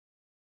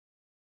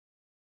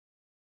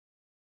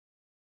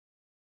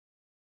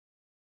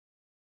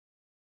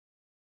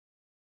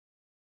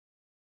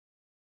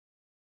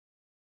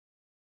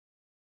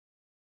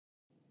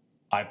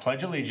I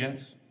pledge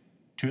allegiance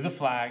to the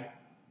flag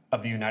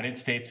of the United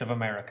States of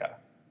America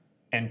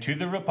and to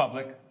the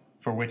republic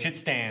for which it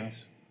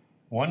stands,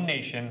 one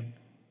nation,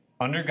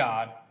 under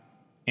God,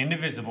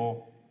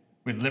 indivisible,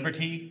 with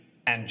liberty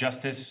and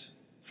justice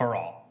for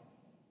all.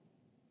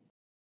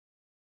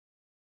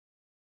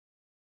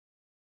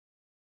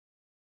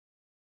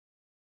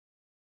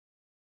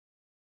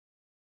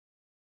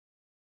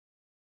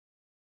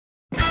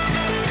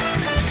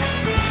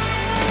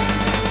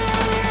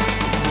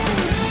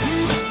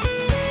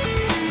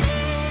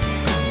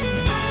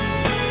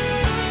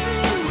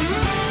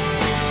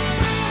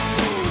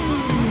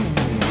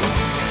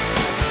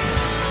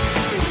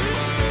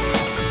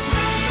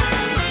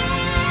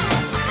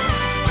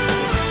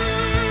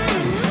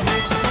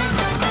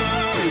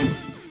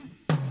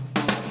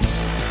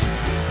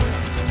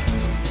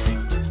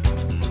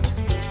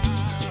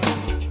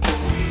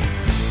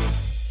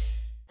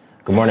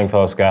 Good morning,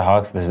 fellow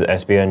Skyhawks. This is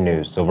SBN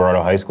News,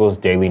 Silverado High School's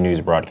daily news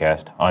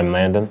broadcast. I'm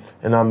Landon.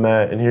 And I'm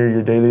Matt, and here are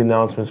your daily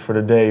announcements for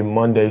today,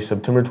 Monday,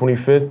 September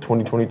 25th,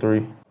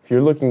 2023. If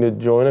you're looking to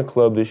join a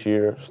club this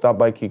year, stop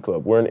by Key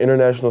Club. We're an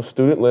international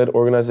student-led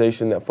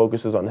organization that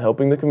focuses on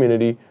helping the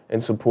community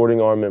and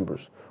supporting our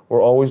members.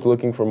 We're always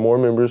looking for more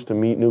members to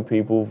meet new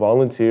people,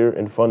 volunteer,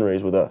 and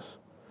fundraise with us.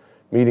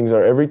 Meetings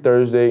are every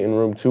Thursday in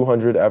room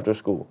 200 after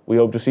school. We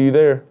hope to see you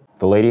there.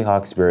 The Lady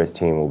Hawk Spirits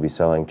team will be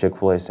selling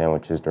Chick-fil-A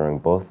sandwiches during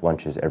both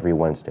lunches every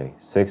Wednesday,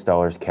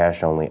 $6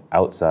 cash only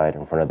outside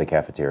in front of the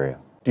cafeteria.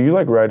 Do you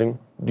like writing?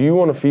 Do you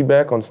want a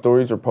feedback on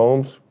stories or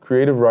poems?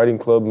 Creative Writing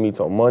Club meets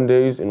on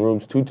Mondays in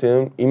rooms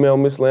 210. Email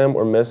Miss Lamb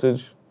or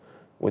message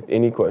with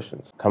any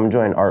questions. Come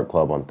join Art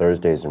Club on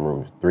Thursdays in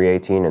rooms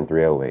 318 and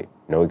 308.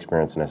 No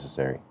experience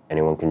necessary.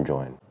 Anyone can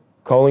join.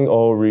 Calling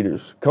all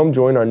readers. Come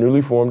join our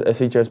newly formed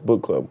SHS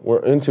Book Club.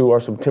 We're into our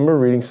September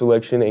reading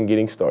selection and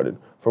getting started.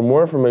 For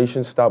more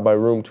information, stop by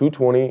room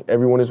 220.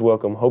 Everyone is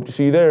welcome. Hope to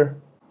see you there.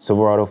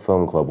 Silverado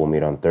Film Club will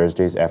meet on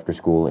Thursdays after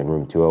school in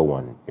room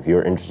 201. If you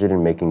are interested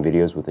in making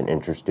videos with an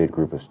interested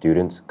group of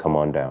students, come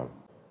on down.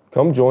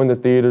 Come join the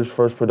theater's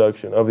first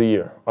production of the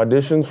year.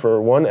 Auditions for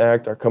one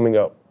act are coming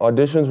up.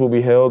 Auditions will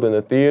be held in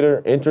the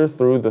theater. Enter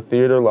through the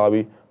theater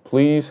lobby.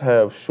 Please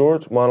have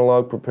short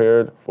monologue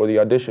prepared for the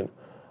audition.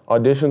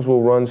 Auditions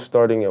will run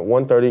starting at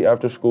 1:30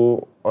 after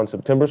school on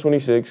September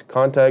 26.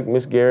 Contact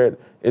Miss Garrett,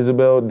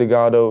 Isabel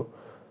Delgado,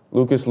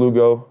 Lucas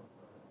Lugo,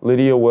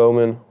 Lydia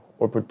Wellman,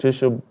 or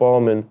Patricia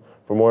Ballman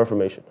for more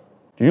information.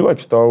 Do you like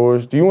Star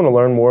Wars? Do you want to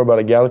learn more about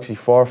a galaxy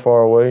far,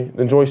 far away?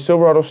 Then join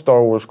Silverado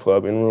Star Wars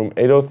Club in room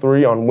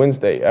 803 on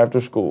Wednesday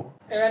after school.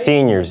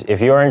 Seniors,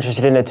 if you are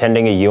interested in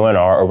attending a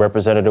UNR, a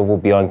representative will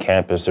be on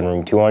campus in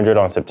room 200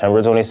 on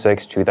September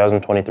 26,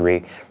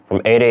 2023 from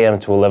 8 a.m.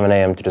 to 11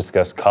 a.m. to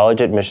discuss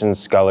college admissions,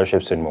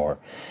 scholarships, and more.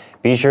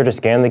 Be sure to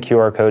scan the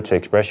QR code to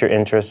express your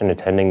interest in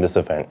attending this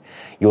event.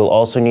 You will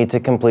also need to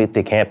complete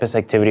the campus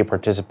activity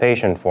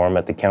participation form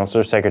at the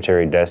counselor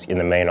secretary desk in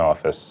the main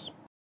office.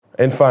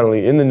 And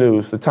finally, in the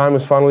news, the time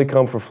has finally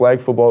come for flag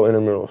football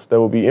intramurals. There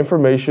will be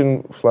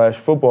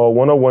information/football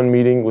 101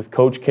 meeting with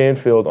Coach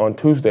Canfield on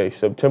Tuesday,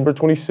 September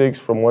 26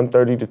 from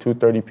 1:30 to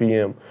 2:30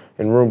 p.m.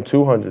 in room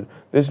 200.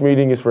 This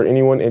meeting is for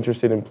anyone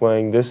interested in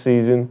playing this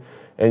season,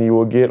 and you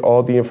will get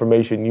all the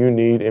information you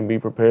need and be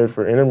prepared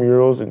for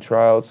intramurals and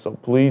tryouts, so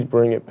please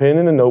bring a pen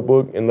and a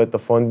notebook and let the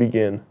fun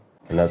begin.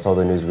 And that's all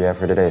the news we have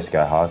for today,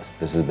 Skyhawks.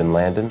 This has been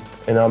Landon.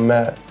 And I'm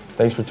Matt.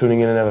 Thanks for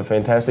tuning in and have a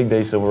fantastic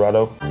day,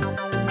 Silverado.